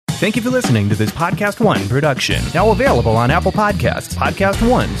Thank you for listening to this Podcast One production. Now available on Apple Podcasts, Podcast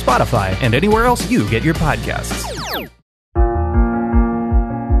One, Spotify, and anywhere else you get your podcasts.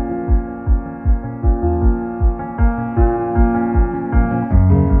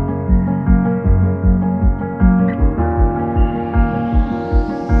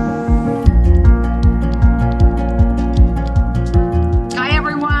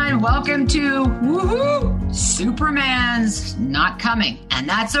 Welcome to Woohoo! Superman's not coming. And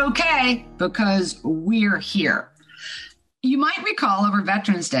that's okay because we're here. You might recall over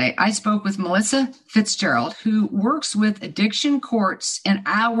Veterans Day, I spoke with Melissa Fitzgerald, who works with addiction courts and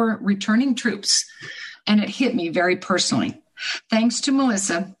our returning troops. And it hit me very personally. Thanks to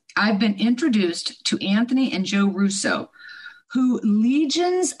Melissa, I've been introduced to Anthony and Joe Russo, who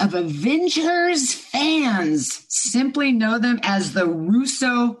legions of Avengers fans simply know them as the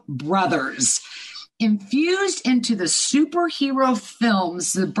Russo Brothers. Infused into the superhero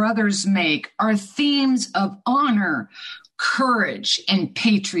films the brothers make are themes of honor, courage, and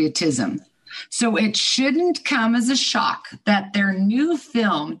patriotism. So it shouldn't come as a shock that their new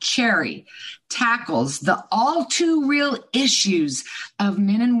film, Cherry, tackles the all too real issues of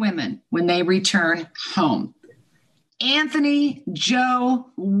men and women when they return home. Anthony, Joe,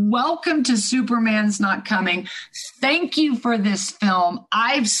 welcome to Superman's Not Coming. Thank you for this film.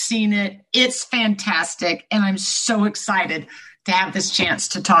 I've seen it. It's fantastic. And I'm so excited to have this chance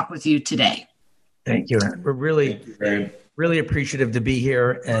to talk with you today. Thank you, Erin. We're really appreciative to be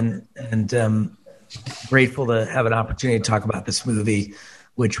here and grateful to have an opportunity to talk about this movie,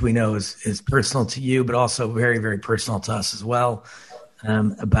 which we know is personal to you, but also very, very personal to us as well,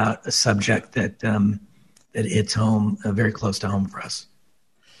 about a subject that hits home, very close to home for us.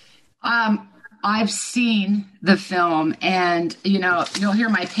 I've seen the film and, you'll hear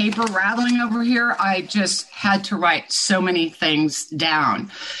my paper rattling over here. I just had to write so many things down.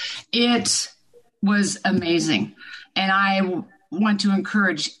 It was amazing. And I want to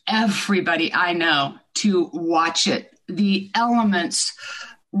encourage everybody I know to watch it. The elements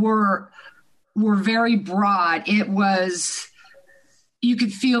were very broad. It was... You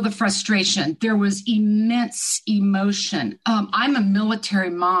could feel the frustration. There was immense emotion. I'm a military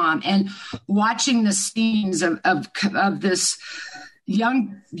mom, and watching the scenes of this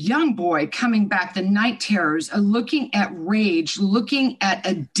young boy coming back, the night terrors, looking at rage, looking at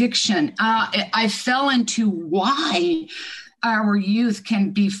addiction, I fell into why our youth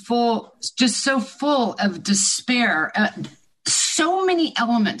can be just so full of despair. So many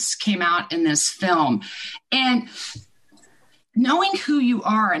elements came out in this film, and knowing who you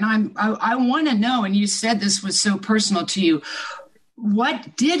are, and I want to know, and you said this was so personal to you,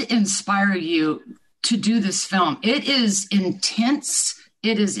 what did inspire you to do this film? It is intense.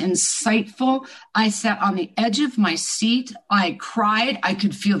 It is insightful. I sat on the edge of my seat. I cried. I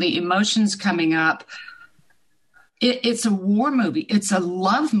could feel the emotions coming up. It's a war movie. It's a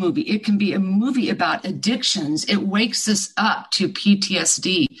love movie. It can be a movie about addictions. It wakes us up to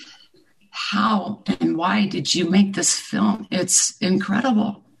PTSD. How and why did you make this film? It's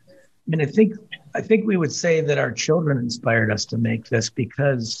incredible. And I think we would say that our children inspired us to make this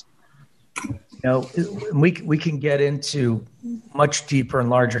because, we can get into much deeper and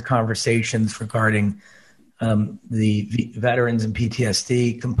larger conversations regarding the veterans and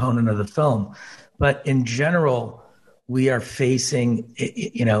PTSD component of the film. But in general, we are facing,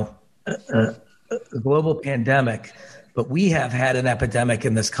 a global pandemic, but we have had an epidemic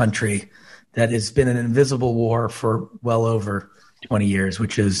in this country that has been an invisible war for well over 20 years,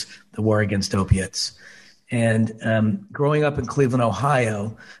 which is the war against opiates. And growing up in Cleveland,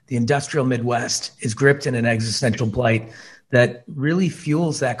 Ohio, the industrial Midwest is gripped in an existential blight that really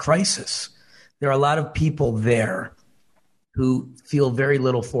fuels that crisis. There are a lot of people there who feel very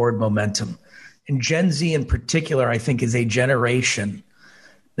little forward momentum. And Gen Z in particular, I think, is a generation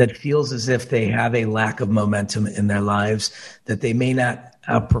that feels as if they have a lack of momentum in their lives, that they may not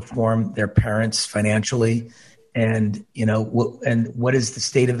outperform their parents financially. And, what is the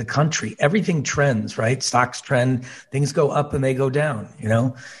state of the country? Everything trends, right? Stocks trend, things go up and they go down,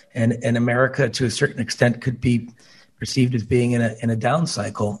 and America to a certain extent could be perceived as being in a down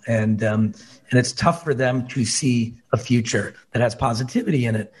cycle. And it's tough for them to see a future that has positivity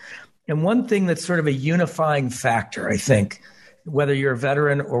in it. And one thing that's sort of a unifying factor, I think, whether you're a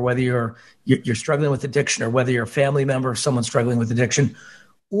veteran or whether you're struggling with addiction or whether you're a family member of someone struggling with addiction,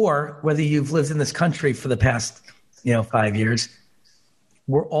 or whether you've lived in this country for the past, 5 years,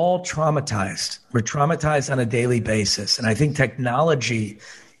 we're all traumatized. We're traumatized on a daily basis. And I think technology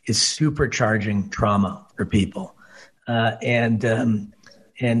is supercharging trauma for people. And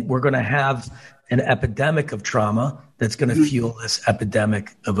we're going to have an epidemic of trauma that's going to fuel this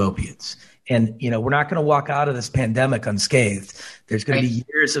epidemic of opiates. And, we're not going to walk out of this pandemic unscathed. There's going to be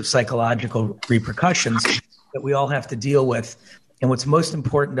years of psychological repercussions that we all have to deal with. And what's most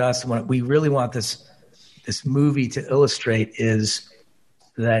important to us, and what we really want this movie to illustrate, is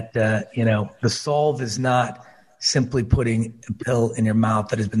that, the solve is not simply putting a pill in your mouth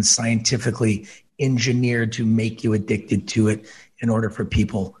that has been scientifically engineered to make you addicted to it in order for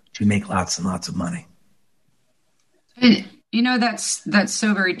people to make lots and lots of money. That's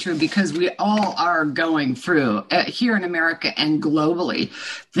so very true, because we all are going through here in America and globally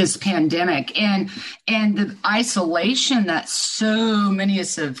this pandemic, and the isolation that so many of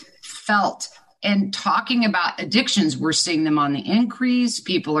us have felt. And talking about addictions, we're seeing them on the increase.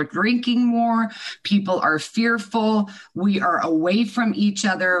 People are drinking more. People are fearful. We are away from each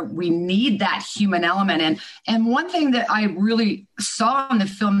other. We need that human element. And one thing that I really saw in the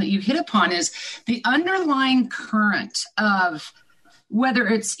film that you hit upon is the underlying current of whether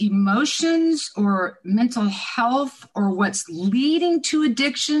it's emotions or mental health or what's leading to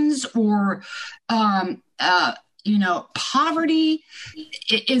addictions or, poverty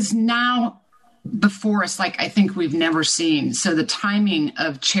is now before us, like I think we've never seen. So the timing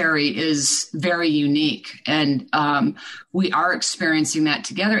of Cherry is very unique, and we are experiencing that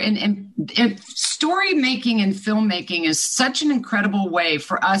together. And story making and filmmaking is such an incredible way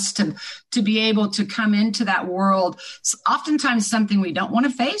for us to be able to come into that world. It's oftentimes something we don't want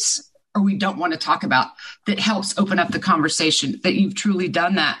to face or we don't want to talk about, that helps open up the conversation, that you've truly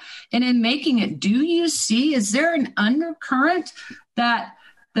done that. And in making it, do you see, is there an undercurrent that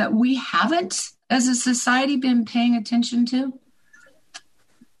we haven't, as a society, been paying attention to,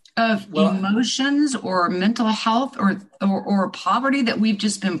 of emotions or mental health or poverty that we've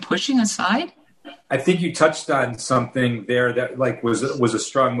just been pushing aside? I think you touched on something there that was a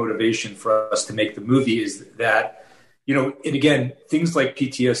strong motivation for us to make the movie, is that, and again, things like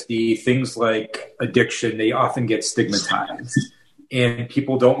PTSD, things like addiction, they often get stigmatized. And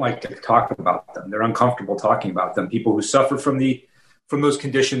people don't like to talk about them. They're uncomfortable talking about them. People who suffer from those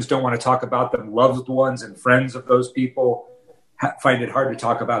conditions don't want to talk about them. Loved ones and friends of those people find it hard to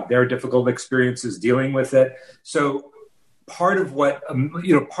talk about their difficult experiences dealing with it. So part of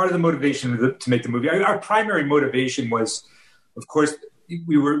the motivation to make the movie, our primary motivation was, of course,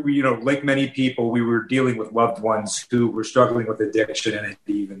 we were, like many people, we were dealing with loved ones who were struggling with addiction and had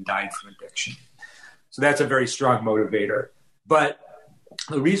even died from addiction. So that's a very strong motivator. But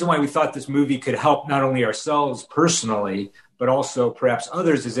the reason why we thought this movie could help not only ourselves personally, but also perhaps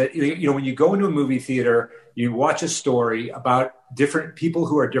others, is that, when you go into a movie theater, you watch a story about different people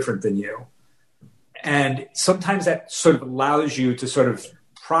who are different than you. And sometimes that sort of allows you to sort of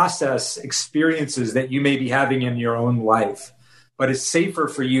process experiences that you may be having in your own life. But it's safer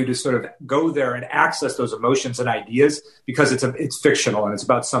for you to sort of go there and access those emotions and ideas because it's fictional and it's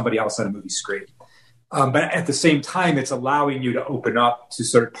about somebody else on a movie screen. But at the same time, it's allowing you to open up to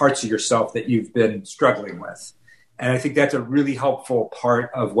sort of parts of yourself that you've been struggling with. And I think that's a really helpful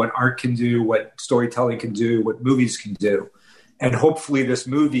part of what art can do, what storytelling can do, what movies can do. And hopefully this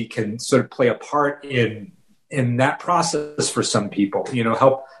movie can sort of play a part in that process for some people,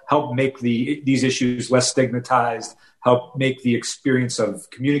 help make these issues less stigmatized, help make the experience of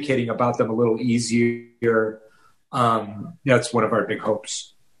communicating about them a little easier. That's one of our big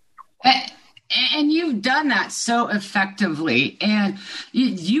hopes. And you've done that so effectively. And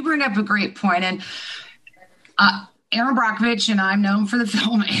you bring up a great point. And Erin Brockovich, and I'm known for the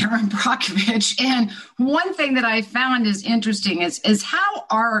film Erin Brockovich. And one thing that I found is interesting is how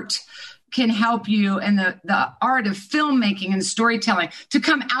art can help you, and the art of filmmaking and storytelling, to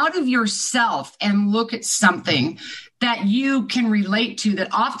come out of yourself and look at something that you can relate to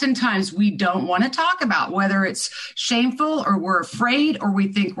that oftentimes we don't want to talk about, whether it's shameful or we're afraid or we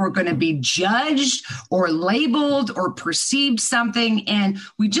think we're going to be judged or labeled or perceived something. And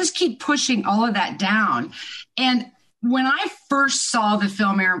we just keep pushing all of that down. And when I first saw the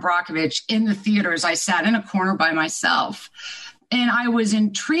film Erin Brockovich in the theaters, I sat in a corner by myself. And I was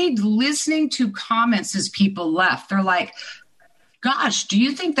intrigued listening to comments as people left. They're like, gosh, do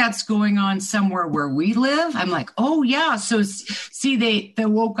you think that's going on somewhere where we live? I'm like, oh, yeah. So see, they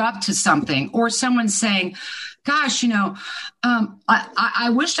woke up to something. Or someone saying, gosh, I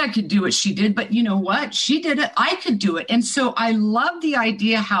wished I could do what she did, but you know what? She did it. I could do it. And so I love the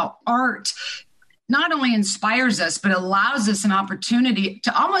idea how art not only inspires us, but allows us an opportunity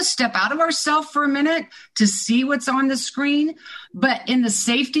to almost step out of ourselves for a minute to see what's on the screen, but in the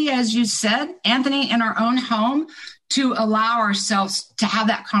safety, as you said, Anthony, in our own home, to allow ourselves to have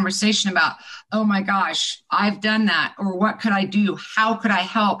that conversation about, oh my gosh, I've done that, or what could I do? How could I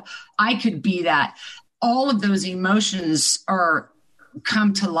help? I could be that. all of those emotions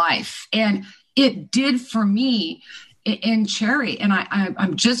come to life. And it did for me in Cherry. And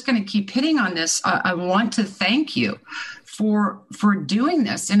I'm just going to keep hitting on this. I want to thank you for doing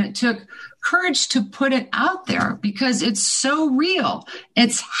this. And it took courage to put it out there because it's so real.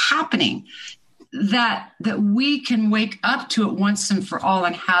 It's happening that we can wake up to it once and for all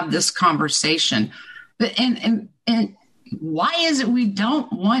and have this conversation. And why is it we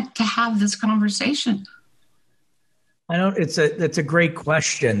don't want to have this conversation? That's a great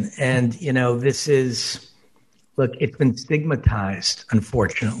question. And, look, it's been stigmatized,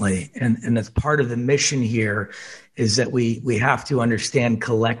 unfortunately. And that's part of the mission here is that we have to understand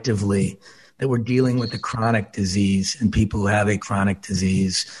collectively that we're dealing with a chronic disease and people who have a chronic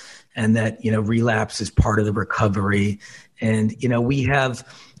disease, and that, relapse is part of the recovery. And,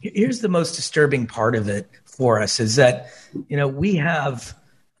 here's the most disturbing part of it for us is that, we have,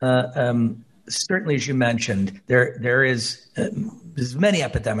 certainly, as you mentioned, there's many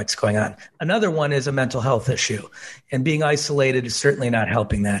epidemics going on. Another one is a mental health issue, and being isolated is certainly not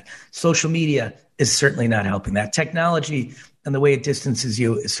helping that. Social media is certainly not helping that. Technology and the way it distances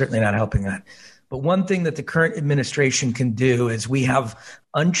you is certainly not helping that. But one thing that the current administration can do is we have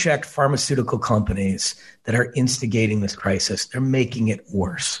unchecked pharmaceutical companies that are instigating this crisis. They're making it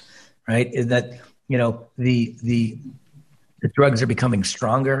worse, right? Is that, the drugs are becoming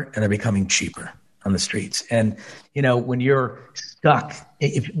stronger and they're becoming cheaper on the streets. And, when you're stuck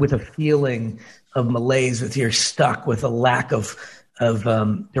with a feeling of malaise, if you're stuck with a lack of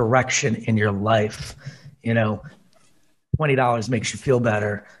direction in your life, $20 makes you feel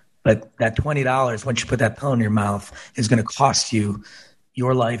better. But that $20, once you put that pill in your mouth, is going to cost you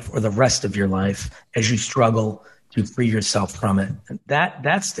your life or the rest of your life as you struggle to free yourself from it. And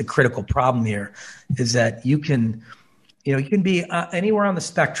that's the critical problem here, is that you can be anywhere on the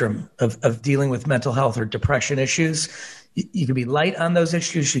spectrum of dealing with mental health or depression issues. You can be light on those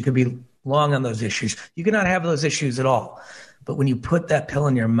issues. You can be long on those issues. You cannot have those issues at all. But when you put that pill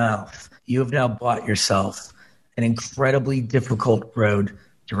in your mouth, you have now bought yourself an incredibly difficult road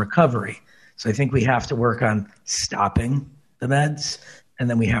to recovery. So I think we have to work on stopping the meds, and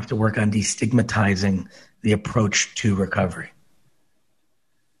then we have to work on destigmatizing the approach to recovery.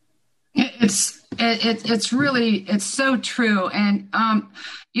 It's really so true. And,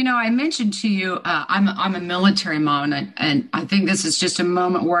 I mentioned to you, I'm a military mom, and I think this is just a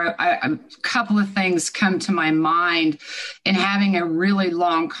moment where a couple of things come to my mind in having a really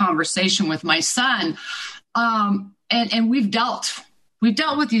long conversation with my son. And we've dealt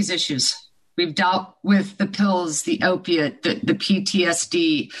with these issues. We've dealt with the pills, the opiate, the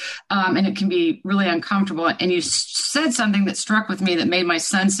PTSD, and it can be really uncomfortable. And you said something that struck with me that made my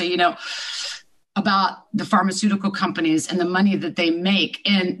son say, about the pharmaceutical companies and the money that they make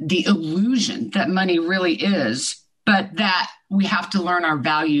and the illusion that money really is, but that we have to learn our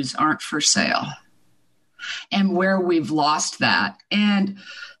values aren't for sale, and where we've lost that. And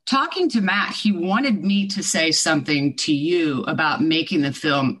talking to Matt, he wanted me to say something to you about making the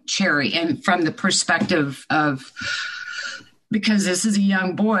film Cherry, and from the perspective of, because this is a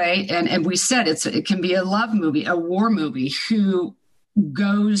young boy, and we said it can be a love movie, a war movie, who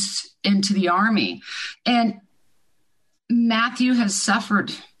goes into the Army. And Matthew has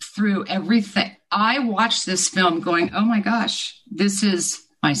suffered through everything. I watched this film going, oh my gosh, this is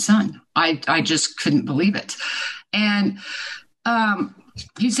my son. I just couldn't believe it. And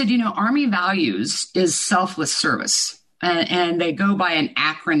he said, Army values is selfless service. And they go by an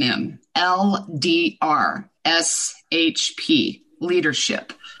acronym, LDR, SHP,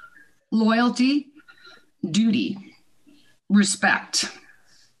 leadership, loyalty, duty, respect,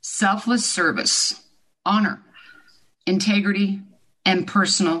 selfless service, honor, integrity, and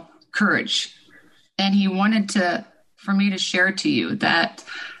personal courage. And he wanted for me to share to you that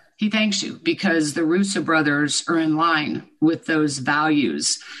he thanks you because the Russo brothers are in line with those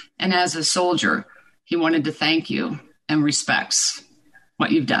values. And as a soldier, he wanted to thank you and respects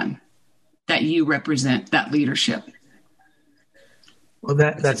what you've done, that you represent that leadership. Well,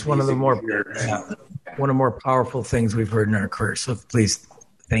 that's one of the more powerful things we've heard in our career. So please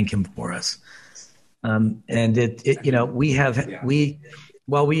thank him for us. And Anth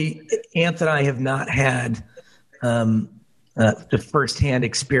and I have not had the firsthand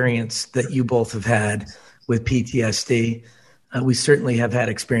experience that you both have had with PTSD. We certainly have had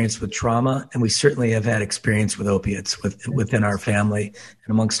experience with trauma, and we certainly have had experience with opiates within our family and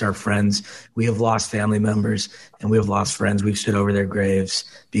amongst our friends. We have lost family members, and we have lost friends. We've stood over their graves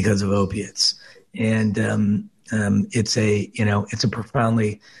because of opiates. And it's a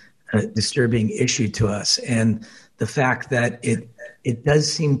profoundly disturbing issue to us. And the fact that it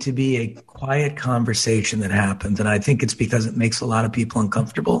does seem to be a quiet conversation that happens. And I think it's because it makes a lot of people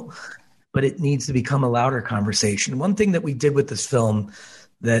uncomfortable, but it needs to become a louder conversation. One thing that we did with this film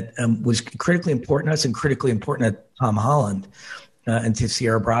that was critically important to us and critically important to Tom Holland and to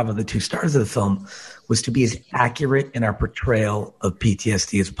Sierra Bravo, the two stars of the film, was to be as accurate in our portrayal of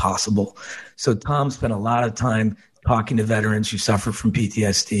PTSD as possible. So Tom spent a lot of time talking to veterans who suffer from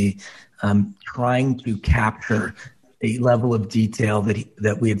PTSD, trying to capture a level of detail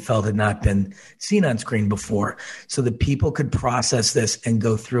that we had felt had not been seen on screen before, so that people could process this and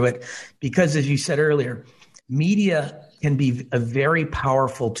go through it. Because as you said earlier, media can be a very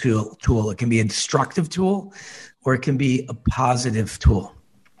powerful tool. It can be a destructive tool, or it can be a positive tool.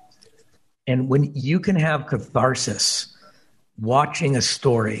 And when you can have catharsis watching a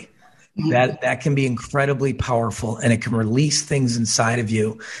story, that can be incredibly powerful, and it can release things inside of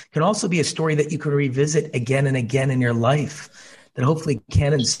you. It can also be a story that you can revisit again and again in your life that hopefully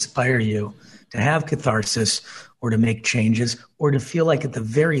can inspire you to have catharsis or to make changes or to feel like at the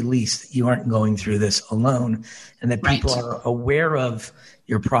very least you aren't going through this alone, and that people are aware of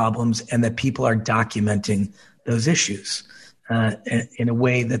your problems and that people are documenting those issues in a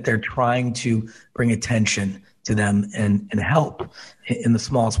way that they're trying to bring attention to them and help in the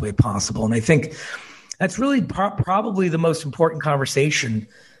smallest way possible. And I think that's really probably the most important conversation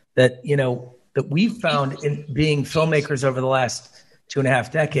that, that we've found in being filmmakers over the last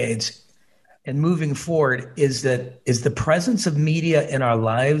 2.5 decades and moving forward is the presence of media in our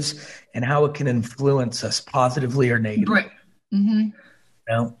lives and how it can influence us positively or negatively. Right.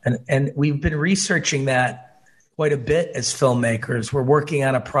 Mm-hmm. And we've been researching that quite a bit as filmmakers. We're working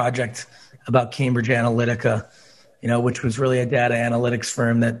on a project about Cambridge Analytica, which was really a data analytics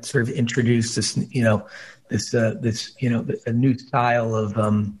firm that sort of introduced this, a new style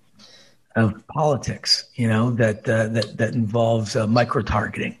of politics, that involves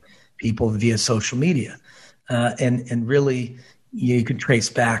micro-targeting people via social media, and really you could trace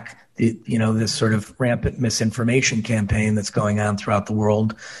back this sort of rampant misinformation campaign that's going on throughout the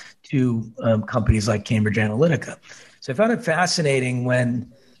world to companies like Cambridge Analytica. So I found it fascinating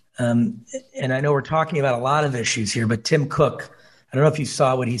when, and I know we're talking about a lot of issues here, but Tim Cook, I don't know if you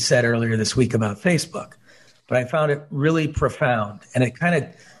saw what he said earlier this week about Facebook, but I found it really profound, and it kind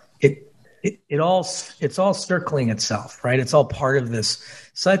of it's all circling itself, right? It's all part of this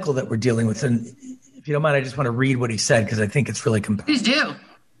cycle that we're dealing with. And if you don't mind, I just want to read what he said because I think it's really compelling. Please do.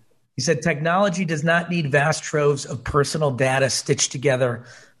 He said, technology does not need vast troves of personal data stitched together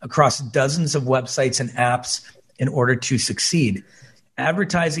across dozens of websites and apps in order to succeed.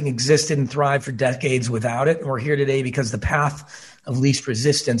 Advertising existed and thrived for decades without it, and we're here today because the path of least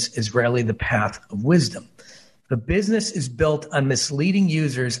resistance is rarely the path of wisdom. The business is built on misleading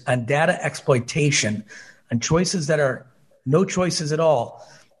users, on data exploitation, on choices that are no choices at all,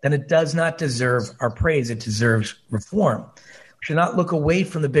 then it does not deserve our praise. It deserves reform. We should not look away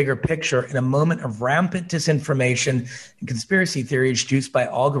from the bigger picture in a moment of rampant disinformation and conspiracy theory introduced by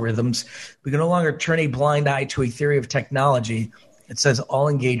algorithms. We can no longer turn a blind eye to a theory of technology that says all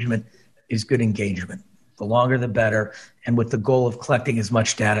engagement is good engagement. The longer, the better, and with the goal of collecting as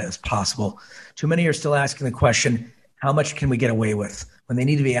much data as possible. Too many are still asking the question, how much can we get away with? When they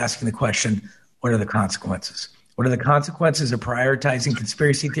need to be asking the question, what are the consequences? What are the consequences of prioritizing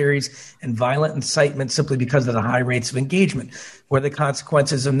conspiracy theories and violent incitement simply because of the high rates of engagement? What are the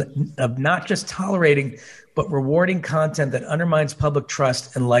consequences of not just tolerating, but rewarding content that undermines public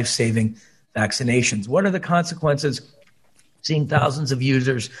trust and life-saving vaccinations? What are the consequences seeing thousands of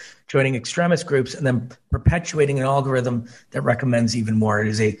users joining extremist groups and then perpetuating an algorithm that recommends even more? It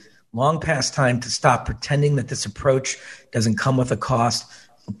is a long past time to stop pretending that this approach doesn't come with a cost,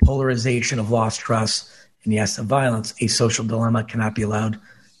 of polarization, of lost trust, and yes, of violence. A social dilemma cannot be allowed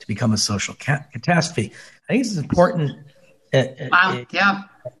to become a social catastrophe. I think this is important.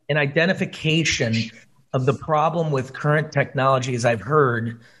 An identification of the problem with current technology, as I've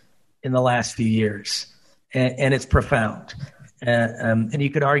heard in the last few years. And it's profound. And you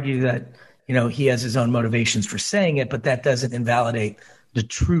could argue that, he has his own motivations for saying it, but that doesn't invalidate the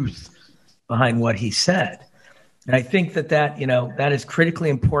truth behind what he said. And I think that is critically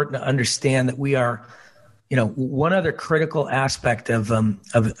important to understand that we are, one other critical aspect of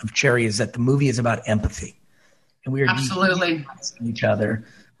Cherry is that the movie is about empathy. And we are dehumanizing each other.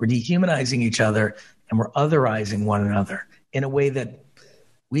 We're dehumanizing each other, and we're otherizing one another in a way that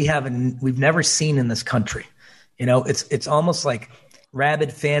we've never seen in this country. It's almost like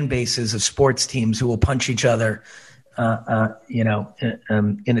rabid fan bases of sports teams who will punch each other, in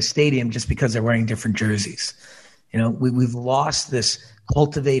a stadium just because they're wearing different jerseys. We've lost this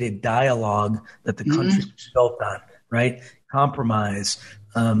cultivated dialogue that the country was built on. right? Compromise,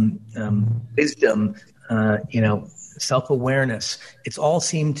 wisdom, self-awareness. It's all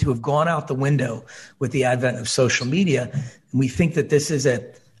seemed to have gone out the window with the advent of social media. And we think that this is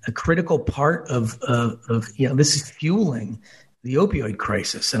a critical part of this is fueling the opioid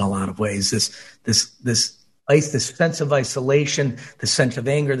crisis in a lot of ways. This sense of isolation, the sense of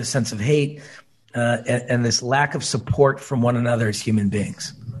anger, the sense of hate, and this lack of support from one another as human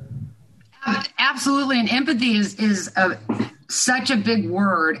beings. Absolutely, and empathy is such a big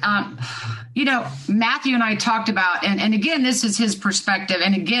word. Matthew and I talked about, and again, this is his perspective.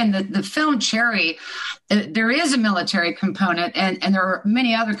 And again, the film Cherry, there is a military component, and there are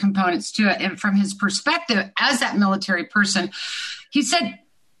many other components to it. And from his perspective, as that military person, he said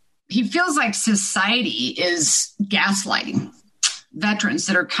he feels like society is gaslighting veterans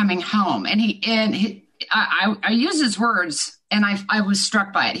that are coming home. And I use his words, and I was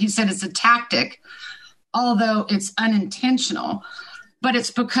struck by it. He said it's a tactic, although it's unintentional, but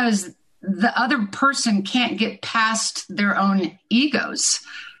it's because the other person can't get past their own egos.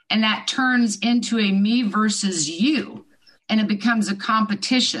 And that turns into a me versus you, and it becomes a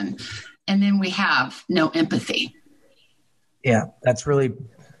competition. And then we have no empathy. Yeah, that's really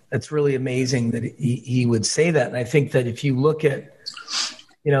amazing that he would say that. And I think that if you look at,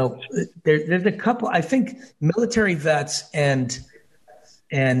 there's a couple, I think military vets and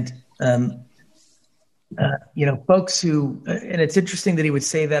folks who, and it's interesting that he would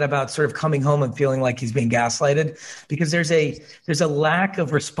say that about sort of coming home and feeling like he's being gaslighted, because there's a lack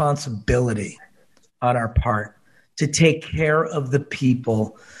of responsibility on our part to take care of the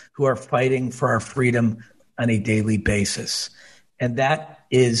people who are fighting for our freedom on a daily basis. And that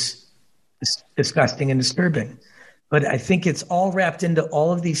is disgusting and disturbing. But I think it's all wrapped into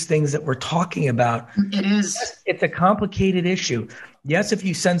all of these things that we're talking about. It is. It's a complicated issue. Yes, if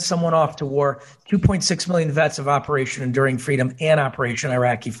you send someone off to war, 2.6 million vets of Operation Enduring Freedom and Operation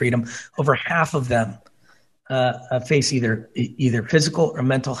Iraqi Freedom, over half of them face either physical or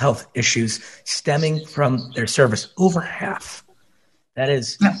mental health issues stemming from their service. Over half. That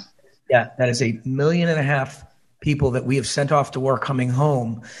is 1.5 million people that we have sent off to war coming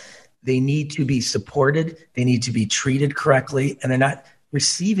home. They need to be supported. They need to be treated correctly. And they're not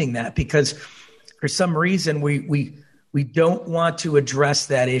receiving that because for some reason we don't want to address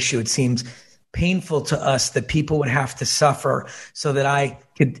that issue. It seems painful to us that people would have to suffer so that I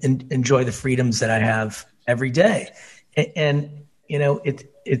could enjoy the freedoms that I have every day. And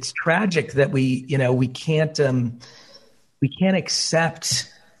it's tragic that we can't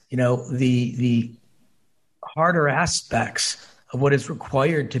accept, the harder aspects of what is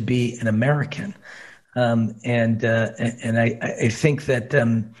required to be an American. And I think that,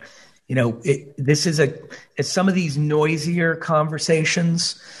 this is as some of these noisier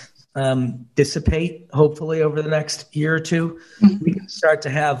conversations dissipate, hopefully over the next year or two, we can start to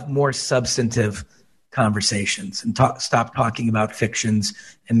have more substantive conversations and stop talking about fictions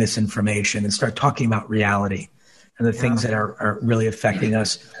and misinformation and start talking about reality and the things that are really affecting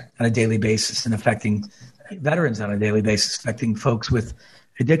us on a daily basis and affecting veterans on a daily basis, affecting folks with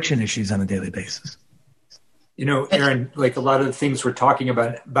addiction issues on a daily basis. Erin, like a lot of the things we're talking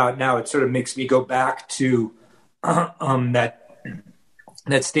about now, it sort of makes me go back to that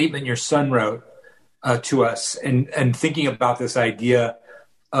statement your son wrote to us, and thinking about this idea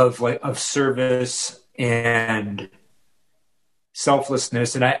of service and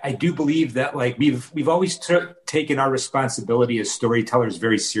selflessness. And I do believe that we've always taken our responsibility as storytellers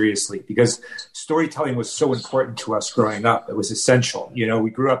very seriously, because storytelling was so important to us growing up. It was essential. We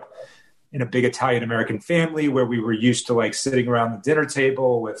grew up in a big Italian American family where we were used to sitting around the dinner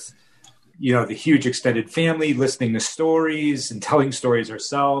table with, the huge extended family, listening to stories and telling stories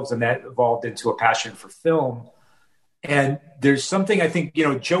ourselves. And that evolved into a passion for film. And there's something I think,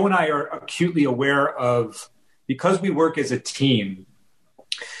 Joe and I are acutely aware of, because we work as a team.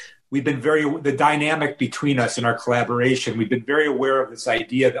 We've been the dynamic between us and our collaboration. We've been very aware of this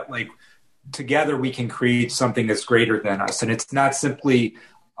idea that together we can create something that's greater than us. And it's not simply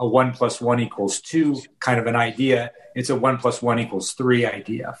a 1 + 1 = 2 kind of an idea. It's a 1 + 1 = 3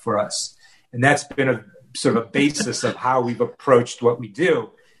 idea for us. And that's been a sort of a basis of how we've approached what we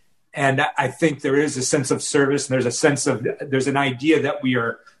do. And I think there is a sense of service, and there's an idea that we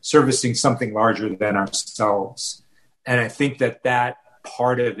are servicing something larger than ourselves. And I think that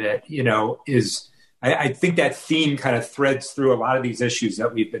part of it, is, I think that theme kind of threads through a lot of these issues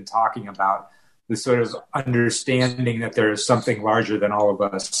that we've been talking about, the sort of understanding that there is something larger than all of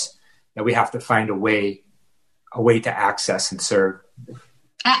us, that we have to find a way to access and serve.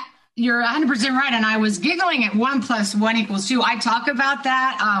 You're 100% right. And I was giggling at 1 + 1 = 2. I talk about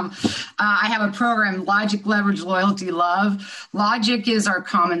that. I have a program, Logic, Leverage, Loyalty, Love. Logic is our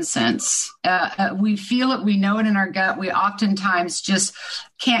common sense. We feel it. We know it in our gut. We oftentimes just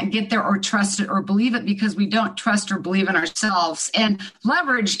can't get there or trust it or believe it because we don't trust or believe in ourselves. And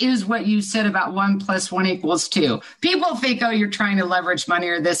leverage is what you said about 1 + 1 = 2. People think, oh, you're trying to leverage money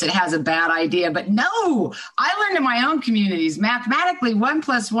or this, it has a bad idea. But no, I learned in my own communities, mathematically, 1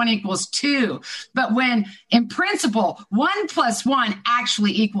 + 1 = 2. But when in principle, 1 + 1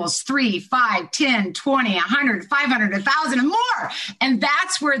 actually equals 3, 5, 10, 20, 100, 500, 1,000 and more. And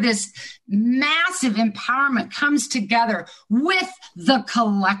that's where this massive empowerment comes together with the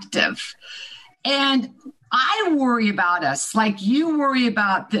collective. And I worry about us like you worry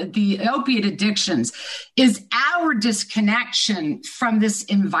about the opiate addictions is our disconnection from this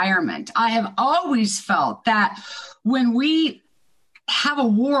environment. I have always felt that when we have a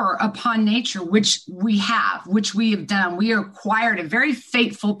war upon nature, which we have done, we acquired a very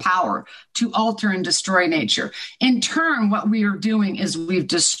fateful power to alter and destroy nature. In turn, what we are doing is we've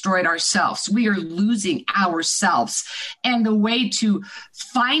destroyed ourselves. We are losing ourselves. And the way to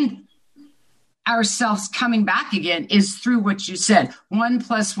find ourselves coming back again is through what you said. 1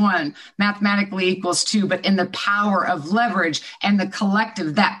 + 1 mathematically = 2, but in the power of leverage and the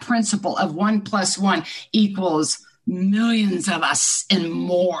collective, that principle of 1 + 1 = millions of us and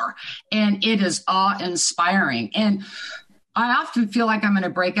more. And it is awe-inspiring. And I often feel like I'm going to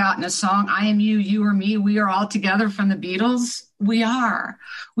break out in a song. I am you, you are me. We are all together from the Beatles. We are.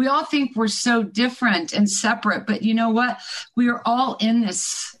 We all think we're so different and separate, but you know what? We are all in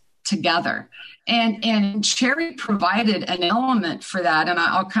this together. And Cherry provided an element for that. And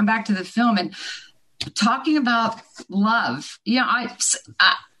I'll come back to the film and talking about love.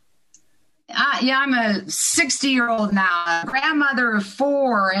 I'm a 60-year-old now, a grandmother of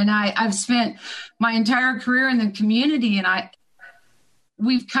 4, and I've spent my entire career in the community, and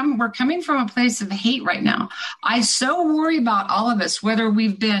we're coming from a place of hate right now. I so worry about all of us, whether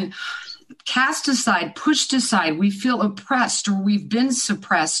we've been cast aside, pushed aside, we feel oppressed, or we've been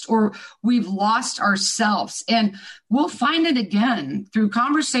suppressed, or we've lost ourselves. And we'll find it again through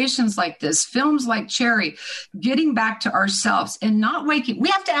conversations like this, films like Cherry, getting back to ourselves and not waking. We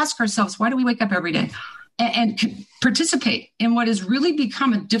have to ask ourselves, why do we wake up every day and participate in what has really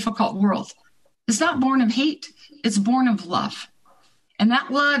become a difficult world? It's not born of hate. It's born of love. And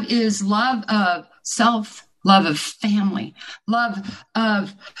that love is love of self, love of family, love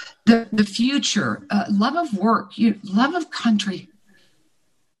of the future, love of work, love of country,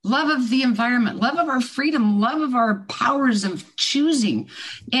 love of the environment, love of our freedom, love of our powers of choosing,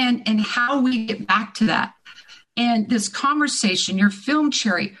 and how we get back to that. And this conversation, your film,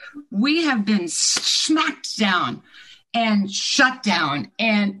 Cherry, we have been smacked down and shut down.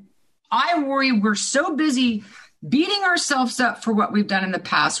 And I worry we're so busy beating ourselves up for what we've done in the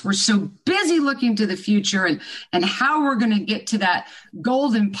past. We're so busy looking to the future and how we're going to get to that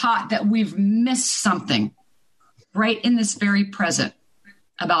golden pot that we've missed something right in this very present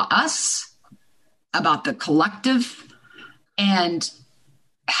about us, about the collective, and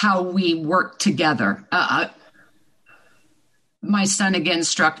how we work together. My son again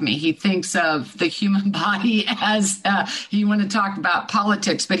struck me. He thinks of the human body as, you want to talk about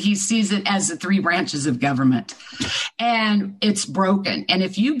politics, but he sees it as the 3 branches of government. And it's broken. And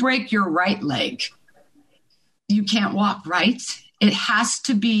if you break your right leg, you can't walk, right? It has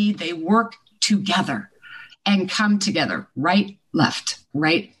to be, they work together and come together, right, left.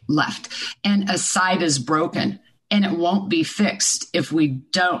 And a side is broken. And it won't be fixed if we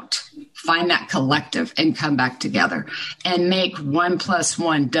don't find that collective and come back together and make 1 +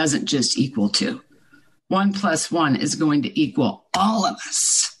 1 doesn't just equal 2. 1 + 1 is going to equal all of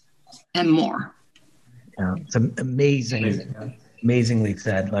us and more. Yeah, it's amazingly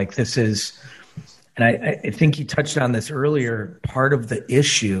said. Like this is, and I think you touched on this earlier. Part of the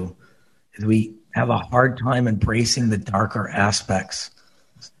issue is we have a hard time embracing the darker aspects.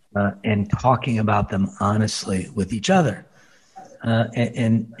 And talking about them honestly with each other,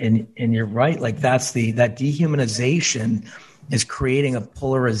 and you're right. Like that dehumanization is creating a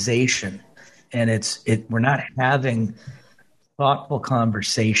polarization, and we're not having thoughtful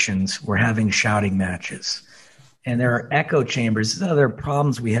conversations. We're having shouting matches, and there are echo chambers. The other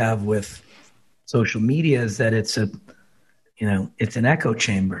problems we have with social media is that it's an echo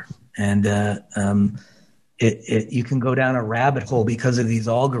chamber, and you can go down a rabbit hole because of these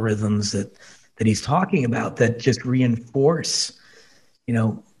algorithms that he's talking about that just reinforce,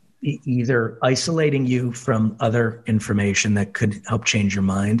 either isolating you from other information that could help change your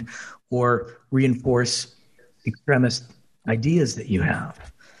mind or reinforce extremist ideas that you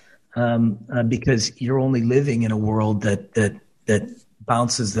have. because you're only living in a world that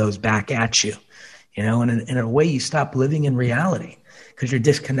bounces those back at you, and in a way you stop living in reality because you're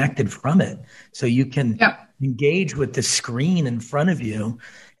disconnected from it. So you can engage with the screen in front of you,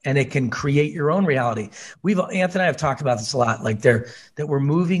 and it can create your own reality. Anthony and I have talked about this a lot, like that we're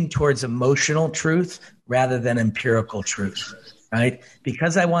moving towards emotional truth rather than empirical truth, right?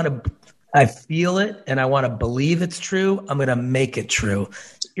 Because I feel it and I want to believe it's true, I'm going to make it true,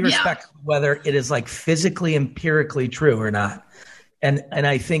 irrespective of whether it is like physically, empirically true or not. And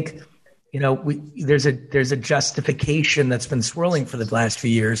I think, there's a justification that's been swirling for the last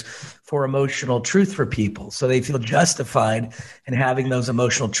few years for emotional truth for people. So they feel justified in having those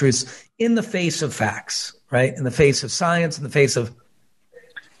emotional truths in the face of facts, right? In the face of science, in the face of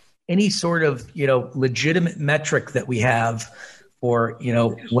any sort of, legitimate metric that we have for,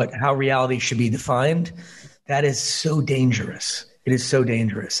 how reality should be defined. That is so dangerous. It is so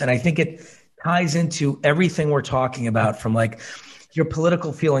dangerous. And I think it ties into everything we're talking about, from like your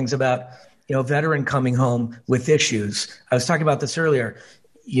political feelings about, veteran coming home with issues. I was talking about this earlier.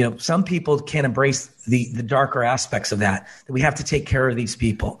 Some people can't embrace the darker aspects of that we have to take care of these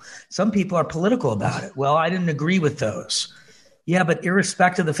people. Some people are political about it. Well, I didn't agree with those. Yeah, but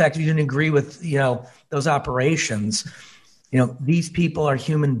irrespective of the fact that you didn't agree with, those operations, these people are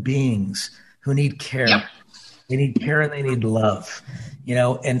human beings who need care. Yep. They need care and they need love,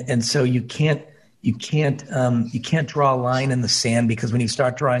 and so you can't draw a line in the sand, because when you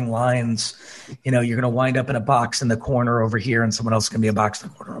start drawing lines, you're going to wind up in a box in the corner over here, and someone else is going to be a box in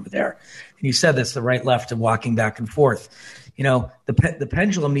the corner over there. And you said this, the right, left, and walking back and forth. The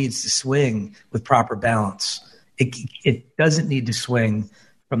pendulum needs to swing with proper balance. It doesn't need to swing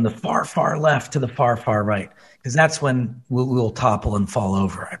from the far, far left to the far, far right, because that's when we'll topple and fall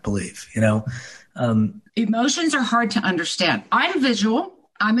over, I believe, Emotions are hard to understand. I'm visual.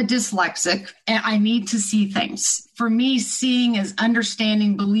 I'm a dyslexic, and I need to see things. For me, seeing is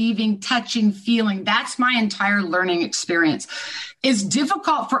understanding, believing, touching, feeling. That's my entire learning experience. It's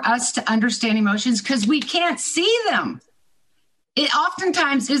difficult for us to understand emotions because we can't see them. It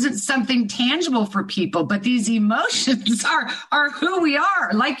oftentimes isn't something tangible for people, but these emotions are who we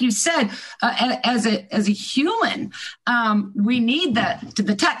are. Like you said, as a human, we need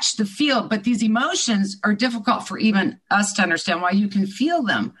the touch, the feel, but these emotions are difficult for even us to understand. While you can feel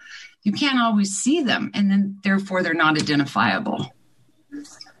them, you can't always see them, and then therefore they're not identifiable.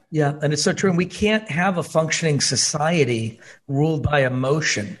 Yeah, and it's so true. And we can't have a functioning society ruled by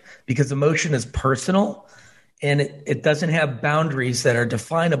emotion, because emotion is personal. And it doesn't have boundaries that are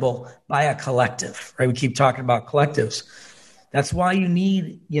definable by a collective, right? We keep talking about collectives. That's why you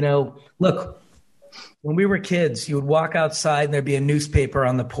need, look, when we were kids, you would walk outside and there'd be a newspaper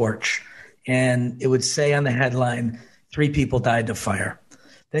on the porch, and it would say on the headline, 3 people died in a fire.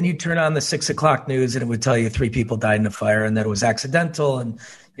 Then you turn on the 6 o'clock news and it would tell you 3 people died in a fire, and that it was accidental, and,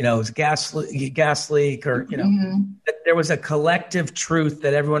 it was a gas leak, or, there was a collective truth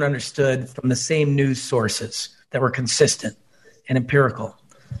that everyone understood from the same news sources that were consistent and empirical.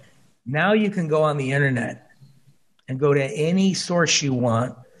 Now you can go on the internet and go to any source you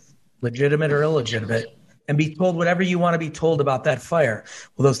want, legitimate or illegitimate, and be told whatever you want to be told about that fire.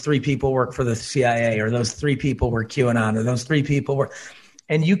 Well, those 3 people work for the CIA, or those 3 people were QAnon, or those 3 people were,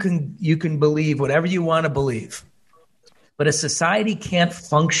 and you can believe whatever you want to believe. But a society can't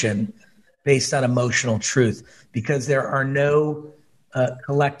function based on emotional truth, because there are no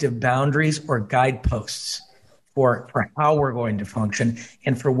collective boundaries or guideposts for how we're going to function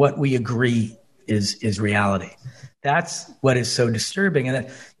and for what we agree is reality. That's what is so disturbing.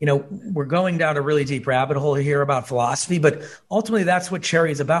 And we're going down a really deep rabbit hole here about philosophy, but ultimately that's what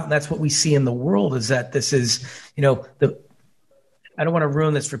Cherry is about. And that's what we see in the world, is that this is, I don't want to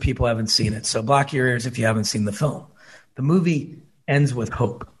ruin this for people who haven't seen it. So block your ears if you haven't seen the film. The movie ends with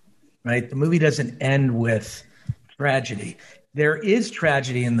hope, right? The movie doesn't end with tragedy. There is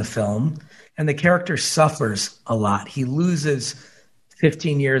tragedy in the film, and the character suffers a lot. He loses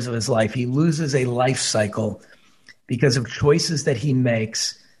 15 years of his life. He loses a life cycle because of choices that he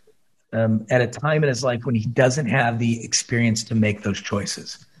makes at a time in his life when he doesn't have the experience to make those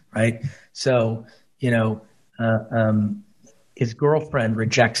choices, right? So, his girlfriend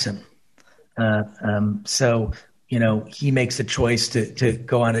rejects him. So he makes a choice to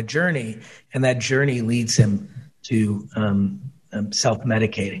go on a journey, and that journey leads him to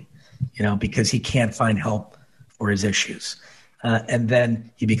self-medicating, because he can't find help for his issues. And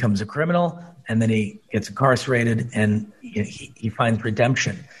then he becomes a criminal, and then he gets incarcerated, and he finds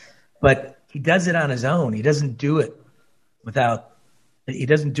redemption. But he does it on his own. He doesn't do it with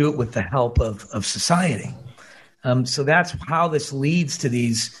the help of society. So that's how this leads to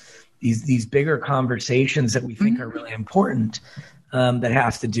these these bigger conversations that we think are really important, that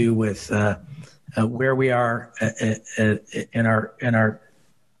have to do with where we are in our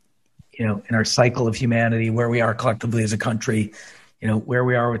cycle of humanity, where we are collectively as a country, where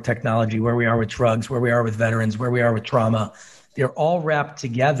we are with technology, where we are with drugs, where we are with veterans, where we are with trauma. They're all wrapped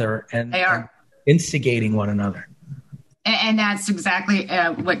together and instigating one another. And that's exactly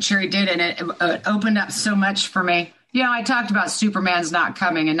what Cherry did. And it opened up so much for me. I talked about Superman's not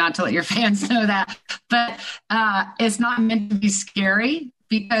coming, and not to let your fans know that, but it's not meant to be scary,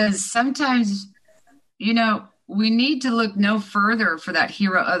 because sometimes, we need to look no further for that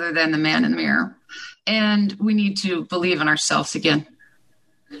hero other than the man in the mirror. And we need to believe in ourselves again.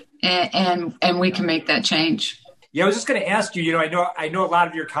 And we can make that change. Yeah, I was just going to ask you, I know a lot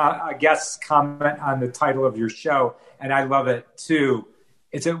of your guests comment on the title of your show, and I love it too.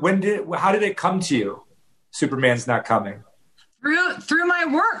 How did it come to you? Superman's not coming. Through my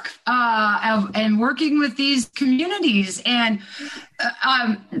work and working with these communities. And,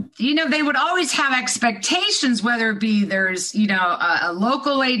 they would always have expectations, whether it be there's, a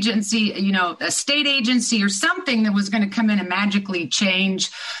local agency, a state agency or something that was going to come in and magically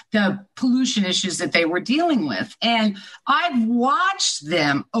change the pollution issues that they were dealing with. And I've watched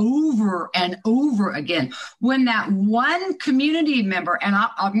them over and over again when that one community member, and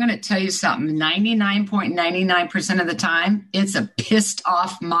I'm going to tell you something, 99.99% of the time, it's a pissed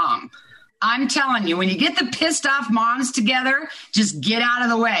off mom. I'm telling you, when you get the pissed off moms together, just get out of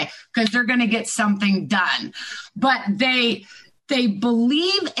the way, because they're going to get something done. But they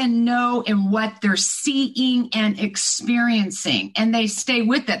believe and know in what they're seeing and experiencing, and they stay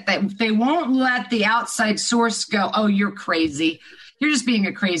with it. They won't let the outside source go, oh, you're crazy. You're just being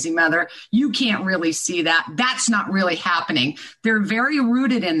a crazy mother. You can't really see that. That's not really happening. They're very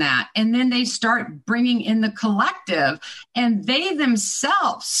rooted in that. And then they start bringing in the collective, and they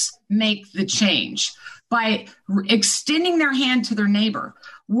themselves make the change by extending their hand to their neighbor,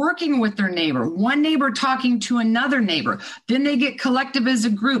 working with their neighbor, one neighbor talking to another neighbor. Then they get collective as a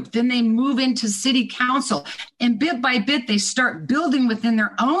group. Then they move into city council. And bit by bit, they start building within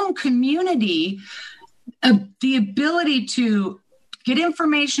their own community the ability to get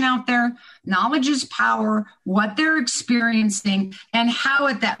information out there. Knowledge is power, what they're experiencing, and how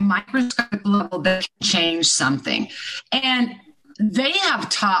at that microscopic level they can change something. And they have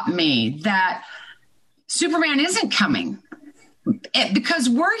taught me that Superman isn't coming, because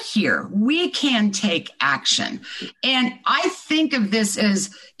we're here. We can take action. And I think of this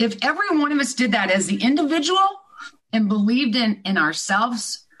as, if every one of us did that as the individual and believed in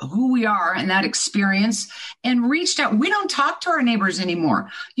ourselves, who we are and that experience, and reached out. We don't talk to our neighbors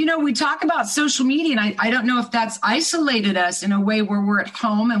anymore. We talk about social media, and I don't know if that's isolated us in a way where we're at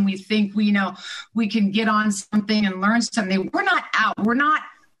home and we think we can get on something and learn something. We're not out. We're not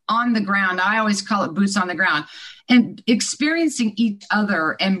on the ground. I always call it boots on the ground, and experiencing each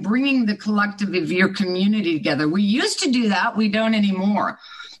other and bringing the collective of your community together. We used to do that. We don't anymore.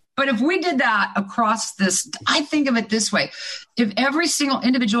 But if we did that across this, I think of it this way. If every single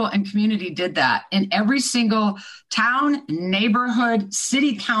individual and community did that in every single town, neighborhood,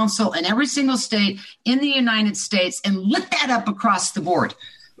 city council, and every single state in the United States, and lit that up across the board,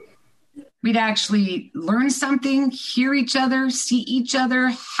 we'd actually learn something, hear each other, see each other,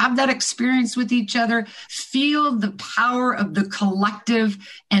 have that experience with each other, feel the power of the collective,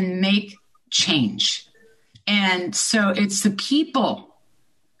 and make change. And so it's the people.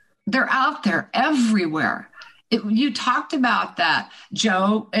 They're out there everywhere. You talked about that,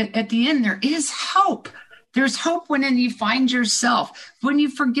 Joe. At the end, there is hope. There's hope when you find yourself, when you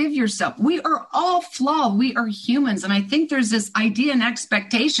forgive yourself. We are all flawed. We are humans. And I think there's this idea and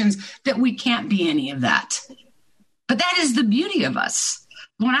expectations that we can't be any of that. But that is the beauty of us.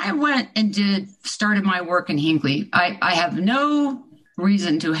 When I went and started my work in Hinckley, I have no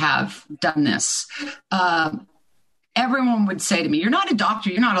reason to have done this. Everyone would say to me, you're not a doctor,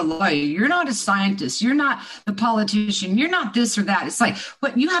 you're not a lawyer, you're not a scientist, you're not the politician, you're not this or that. It's like,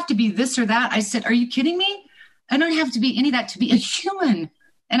 but you have to be this or that. I said, are you kidding me? I don't have to be any of that to be a human.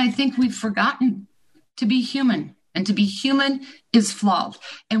 And I think we've forgotten to be human. And to be human is flawed.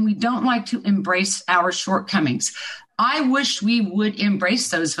 And we don't like to embrace our shortcomings. I wish we would embrace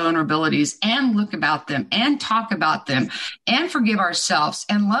those vulnerabilities and look about them and talk about them and forgive ourselves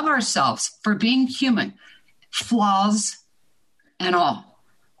and love ourselves for being human. Flaws and all.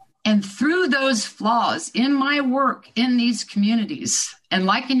 And through those flaws in my work in these communities, and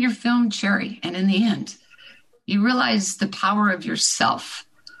like in your film, Cherry, and in the end, you realize the power of yourself.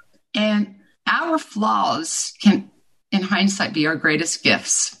 And our flaws can, in hindsight, be our greatest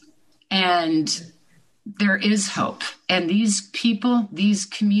gifts. And there is hope. And these people, these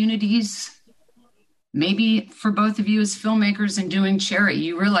communities, maybe for both of you as filmmakers and doing Cherry,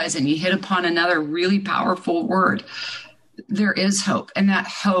 you realize, and you hit upon another really powerful word, there is hope. And that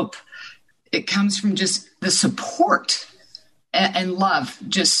hope, it comes from just the support and love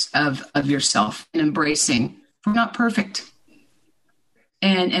just of yourself and embracing we're not perfect.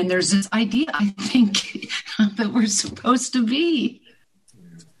 And there's this idea, I think, that we're supposed to be.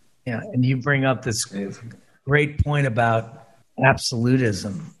 Yeah, and you bring up this great point about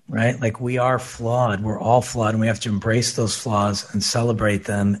absolutism, right? Like we are flawed. We're all flawed, and we have to embrace those flaws and celebrate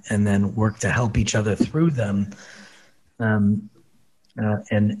them and then work to help each other through them. And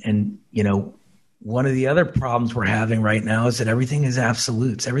you know, one of the other problems we're having right now is that everything is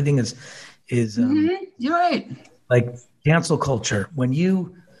absolutes. Everything is you're right. Like cancel culture. When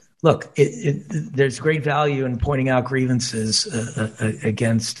you look, there's great value in pointing out grievances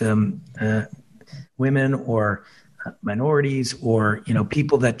against women or minorities, or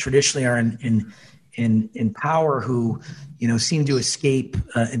people that traditionally are in power who seem to escape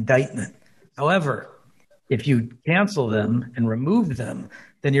indictment. However, if you cancel them and remove them,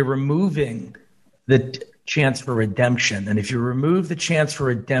 then you're removing the chance for redemption. And if you remove the chance for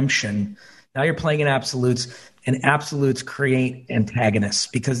redemption, now you're playing in absolutes, and absolutes create antagonists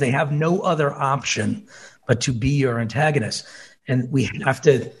because they have no other option but to be your antagonist. And we have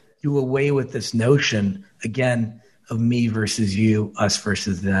to do away with this notion, again, of me versus you, us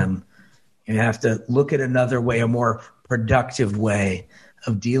versus them. You have to look at another way, a more productive way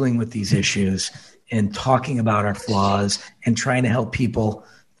of dealing with these issues and talking about our flaws and trying to help people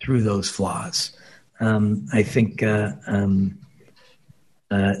through those flaws. I think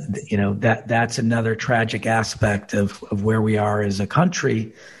that's another tragic aspect of where we are as a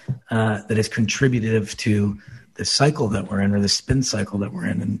country that is contributive to the cycle that we're in, or the spin cycle that we're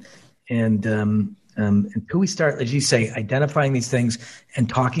in. And until we start, as you say, identifying these things and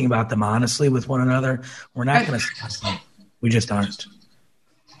talking about them honestly with one another, we're not going to stop them. We just aren't.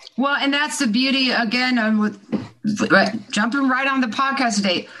 Well, and that's the beauty, again, with jumping right on the podcast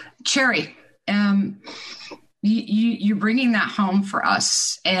today. Cherry, you're bringing that home for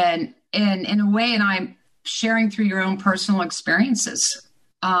us, and in a way, and I'm sharing through your own personal experiences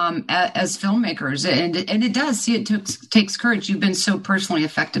as filmmakers, and it does. See, it takes courage. You've been so personally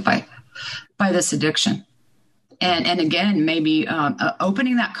affected by this addiction, and again, maybe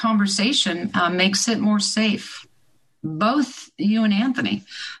opening that conversation makes it more safe. Both you and Anthony,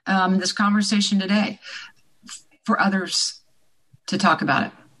 this conversation today, for others to talk about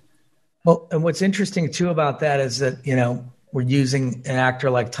it. Well, and what's interesting too about that is that, we're using an actor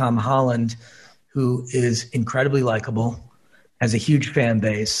like Tom Holland, who is incredibly likable, has a huge fan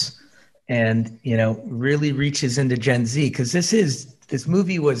base, and, really reaches into Gen Z, because this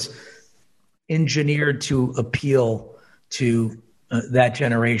movie was engineered to appeal to that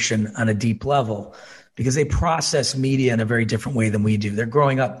generation on a deep level, because they process media in a very different way than we do. They're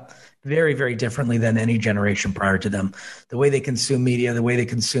growing up very, very differently than any generation prior to them. The way they consume media, the way they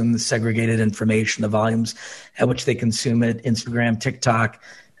consume the segregated information, the volumes at which they consume it, Instagram, TikTok,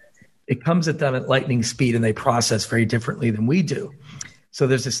 it comes at them at lightning speed, and they process very differently than we do. So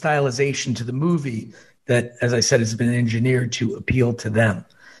there's a stylization to the movie that, as I said, has been engineered to appeal to them.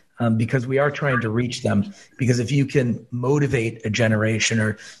 Because we are trying to reach them. Because if you can motivate a generation,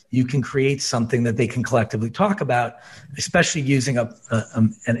 or you can create something that they can collectively talk about, especially using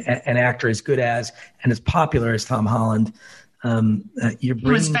an actor as good as and as popular as Tom Holland, he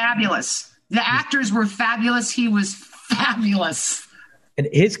was fabulous. The actors were fabulous. He was fabulous. And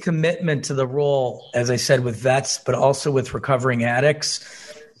his commitment to the role, as I said, with vets, but also with recovering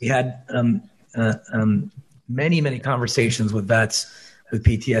addicts. He had many, many conversations with vets with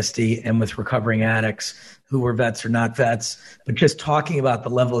PTSD and with recovering addicts who were vets or not vets, but just talking about the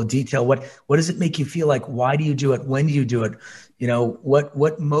level of detail. What does it make you feel like? Why do you do it? When do you do it?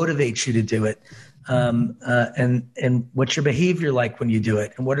 What motivates you to do it? And what's your behavior like when you do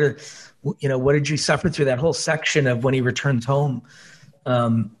it? And what did you suffer through? That whole section of when he returns home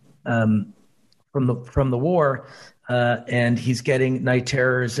from the war, and he's getting night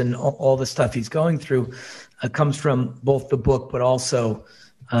terrors and all the stuff he's going through. Comes from both the book, but also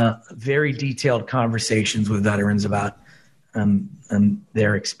very detailed conversations with veterans about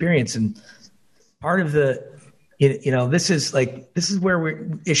their experience. And part of this is where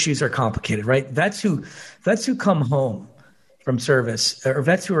issues are complicated, right? Vets who come home from service, or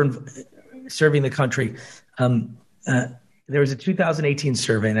vets who are serving the country. There was a 2018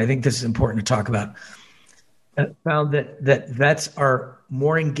 survey, and I think this is important to talk about. Found that vets are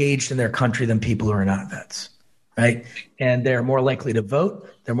more engaged in their country than people who are not vets. right? And they're more likely to vote,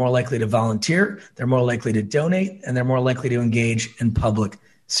 they're more likely to volunteer, they're more likely to donate, and they're more likely to engage in public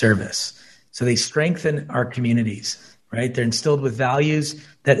service. So they strengthen our communities, right? They're instilled with values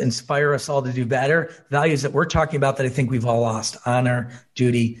that inspire us all to do better, values that we're talking about that I think we've all lost: honor,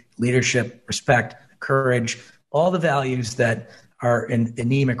 duty, leadership, respect, courage, all the values that are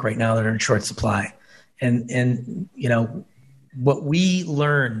anemic right now, that are in short supply. And you know, what we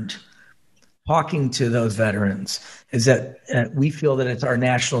learned talking to those veterans is that we feel that it's our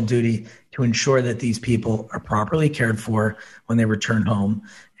national duty to ensure that these people are properly cared for when they return home.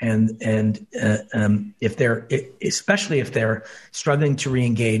 And if they're, especially if they're struggling to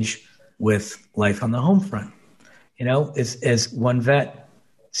reengage with life on the home front, you know, as one vet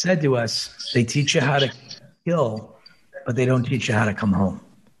said to us, they teach you how to kill, but they don't teach you how to come home.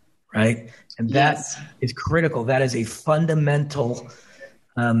 Right. And that is critical. That is a fundamental,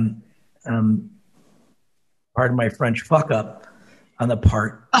 pardon my French, fuck up on the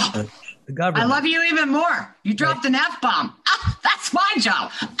part of the government. I love you even more. You dropped an F-bomb. Oh, that's my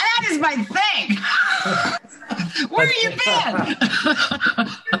job. That is my thing. Where have you been?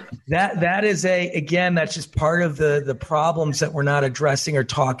 That is again, that's just part of the problems that we're not addressing or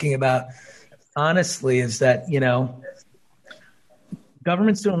talking about. Honestly, is that, you know,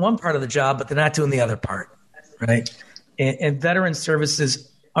 government's doing one part of the job, but they're not doing the other part, right? And veteran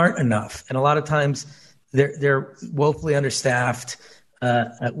services aren't enough, and a lot of times they're woefully understaffed.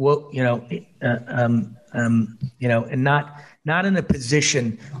 And not in a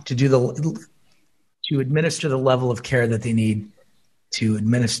position to administer the level of care that they need to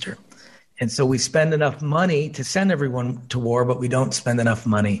administer. And so we spend enough money to send everyone to war, but we don't spend enough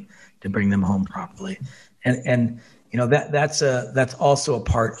money to bring them home properly. And you know, that's also a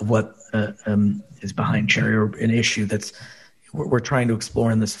part of what is behind Cherry, or an issue that's we're trying to explore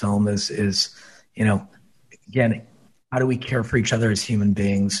in this film is you know, again, how do we care for each other as human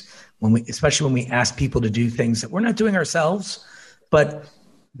beings especially when we ask people to do things that we're not doing ourselves, but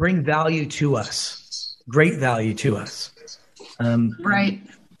bring value to us, great value to us. Right.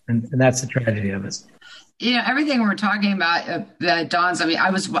 And that's the tragedy of it. Yeah, everything we're talking about dawns. I mean,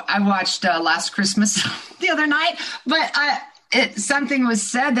 I watched Last Christmas the other night, but something was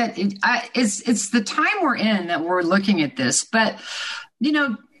said that it's the time we're in that we're looking at this. But you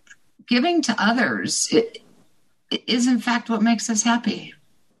know, giving to others is in fact what makes us happy.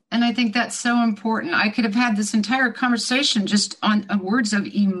 And I think that's so important. I could have had this entire conversation just on words of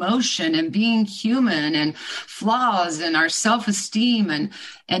emotion and being human and flaws and our self-esteem and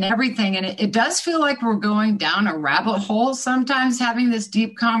everything. And it does feel like we're going down a rabbit hole sometimes having this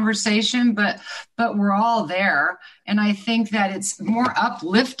deep conversation, but we're all there. And I think that it's more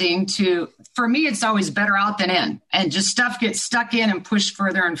uplifting for me, it's always better out than in. And just stuff gets stuck in and pushed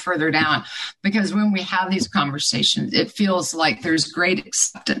further and further down. Because when we have these conversations, it feels like there's great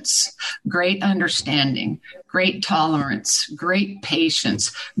acceptance, great understanding, great tolerance, great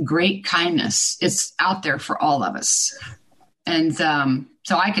patience, great kindness. It's out there for all of us. And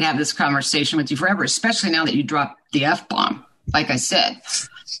so I could have this conversation with you forever, especially now that you dropped the F-bomb, like I said.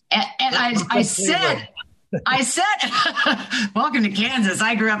 And I said, welcome to Kansas.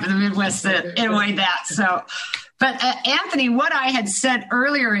 I grew up in the Midwest anyway, but Anthony, what I had said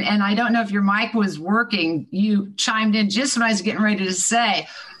earlier, and I don't know if your mic was working, you chimed in just when I was getting ready to say,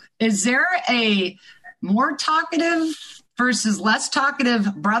 is there a more talkative versus less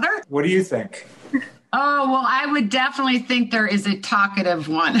talkative brother? What do you think? Oh, well, I would definitely think there is a talkative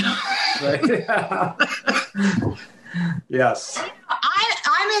one. Right. Yes.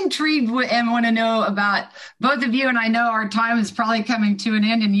 I'm intrigued and want to know about both of you. And I know our time is probably coming to an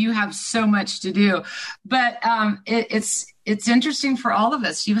end and you have so much to do. But it's interesting for all of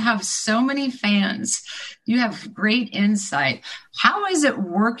us. You have so many fans. You have great insight. How is it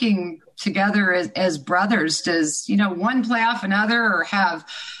working together as brothers? Does, one play off another, or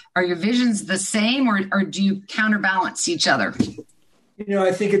are your visions the same, or do you counterbalance each other?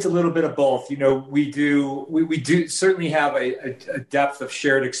 I think it's a little bit of both. We do certainly have a depth of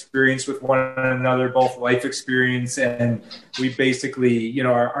shared experience with one another, both life experience, and we basically,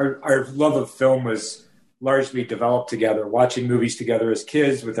 our love of film was largely developed together, watching movies together as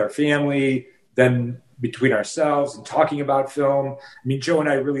kids with our family, then between ourselves and talking about film. I mean, Joe and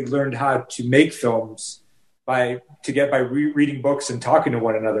I really learned how to make films by reading books and talking to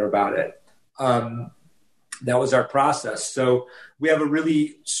one another about it. That was our process. So we have a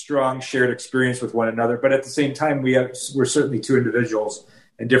really strong shared experience with one another, but at the same time, we're certainly two individuals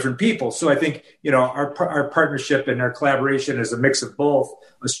and different people. So I think, our partnership and our collaboration is a mix of both,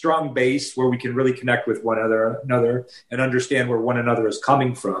 a strong base where we can really connect with one another and understand where one another is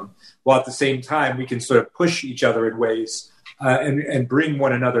coming from, while at the same time we can sort of push each other in ways and bring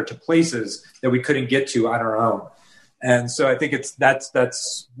one another to places that we couldn't get to on our own. And so I think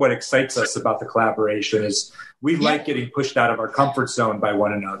that's what excites us about the collaboration is we like getting pushed out of our comfort zone by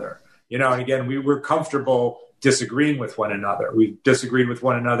one another. And again, we're comfortable disagreeing with one another. We've disagreed with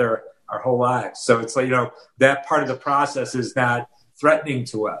one another our whole lives. So it's like, that part of the process is not threatening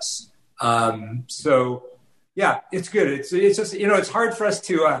to us. So yeah, it's good. It's just, it's hard for us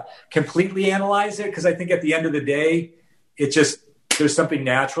to completely analyze it because I think at the end of the day, there's something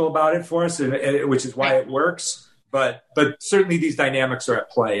natural about it for us, which is why it works. But certainly these dynamics are at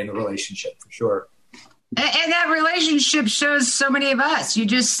play in the relationship for sure. And that relationship shows so many of us. You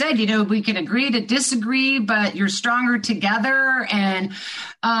just said, we can agree to disagree, but you're stronger together. And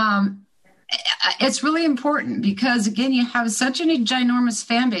it's really important because, again, you have such a ginormous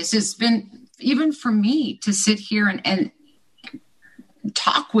fan base. It's been, even for me to sit here and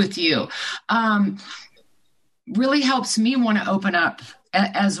talk with you, really helps me want to open up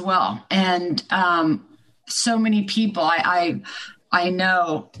as well. And so many people I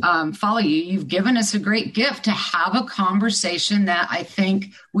know follow you. You've given us a great gift to have a conversation that I think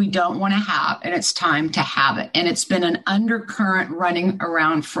we don't want to have, and it's time to have it. And it's been an undercurrent running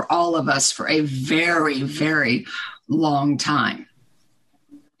around for all of us for a very, very long time.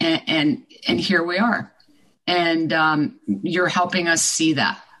 And here we are. And you're helping us see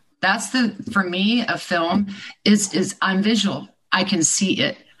that. That's for me, a film is I'm visual. I can see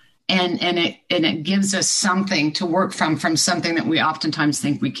it. And it gives us something to work from something that we oftentimes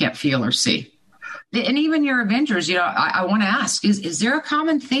think we can't feel or see. And even your Avengers, I want to ask, is there a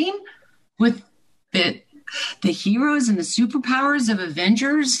common theme with the heroes and the superpowers of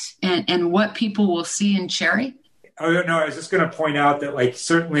Avengers and what people will see in Cherry? Oh, no, I was just going to point out that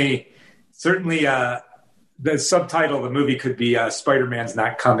certainly the subtitle of the movie could be Spider-Man's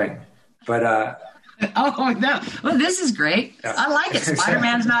Not Coming. But oh, no. Well, this is great. Yeah. I like it.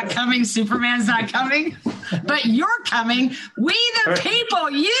 Spider-Man's not coming. Superman's not coming. But you're coming. We the people,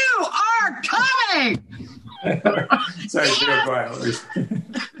 you are coming. Sorry, I was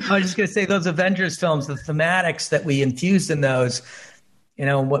just going to say those Avengers films, the thematics that we infused in those,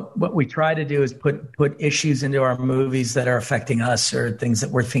 what we try to do is put issues into our movies that are affecting us or things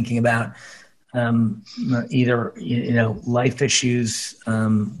that we're thinking about. Either life issues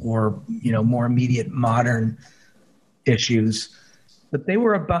or more immediate modern issues, but they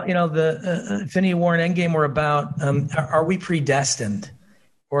were about the Infinity War and Endgame were about are we predestined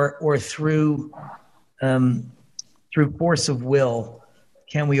or through force of will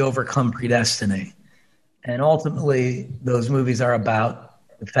can we overcome predestiny? And ultimately those movies are about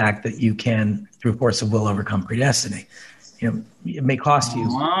the fact that you can through force of will overcome predestiny. It may cost you.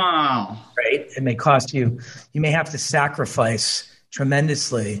 Wow. Right? It may cost you. You may have to sacrifice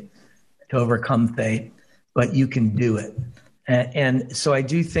tremendously to overcome fate, but you can do it. And so I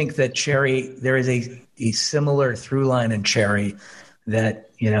do think that Cherry, there is a similar through line in Cherry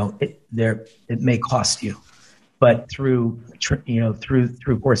that, it may cost you, but through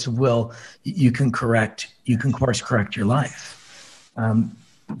force of will, you can course correct your life. And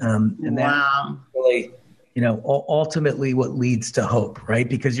wow. That's really, ultimately what leads to hope, right?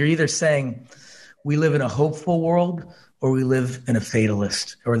 Because you're either saying we live in a hopeful world or we live in a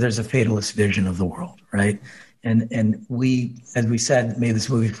fatalist, or there's a fatalist vision of the world, right? And we, as we said, made this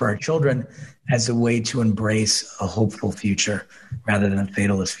movie for our children as a way to embrace a hopeful future rather than a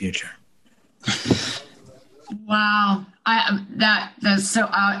fatalist future. Wow. That's so,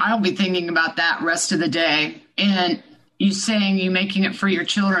 I'll be thinking about that rest of the day. And you saying you making it for your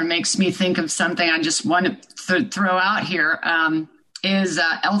children makes me think of something I just want to throw out here, is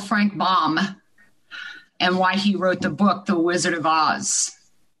L. Frank Baum and why he wrote the book, The Wizard of Oz,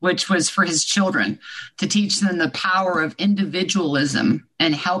 which was for his children to teach them the power of individualism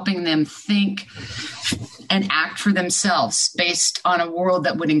and helping them think and act for themselves based on a world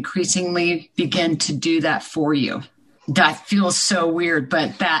that would increasingly begin to do that for you. That feels so weird,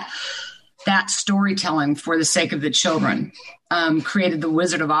 but that storytelling for the sake of the children created The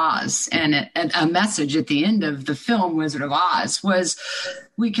Wizard of Oz. And a message at the end of the film Wizard of Oz was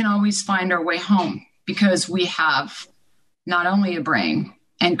we can always find our way home because we have not only a brain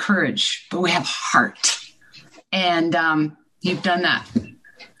and courage, but we have heart. And you've done that.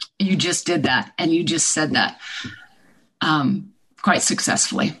 You just did that. And you just said that quite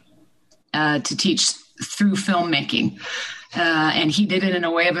successfully to teach through filmmaking. And he did it in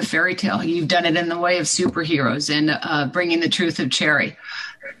a way of a fairy tale. You've done it in the way of superheroes and bringing the truth of Cherry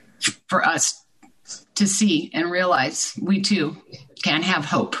for us to see and realize we too can have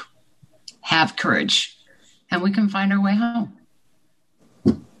hope, have courage, and we can find our way home.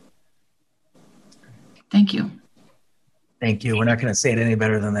 Thank you. Thank you. We're not going to say it any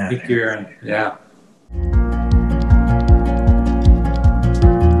better than that. Thank you, Erin. Yeah.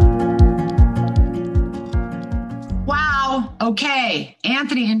 Wow. Okay.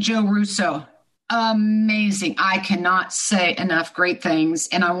 Anthony and Joe Russo. Amazing. I cannot say enough great things.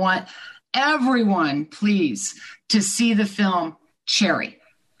 And I want everyone, please, to see the film Cherry.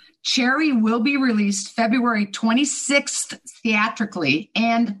 Cherry will be released February 26th theatrically,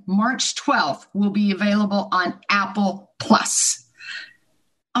 and March 12th will be available on Apple Plus.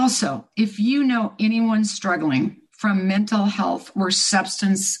 Also, if you know anyone struggling from mental health or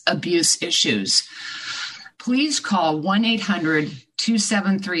substance abuse issues, please call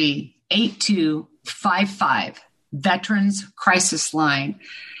 1-800-273-8255, Veterans Crisis Line,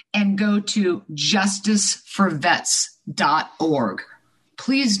 and go to justiceforvets.org.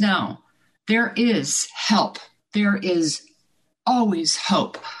 Please know there is help. There is always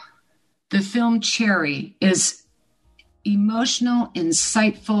hope. The film Cherry is emotional,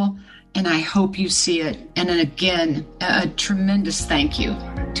 insightful, and I hope you see it. And again, a tremendous thank you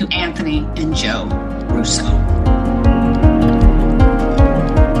to Anthony and Joe Russo.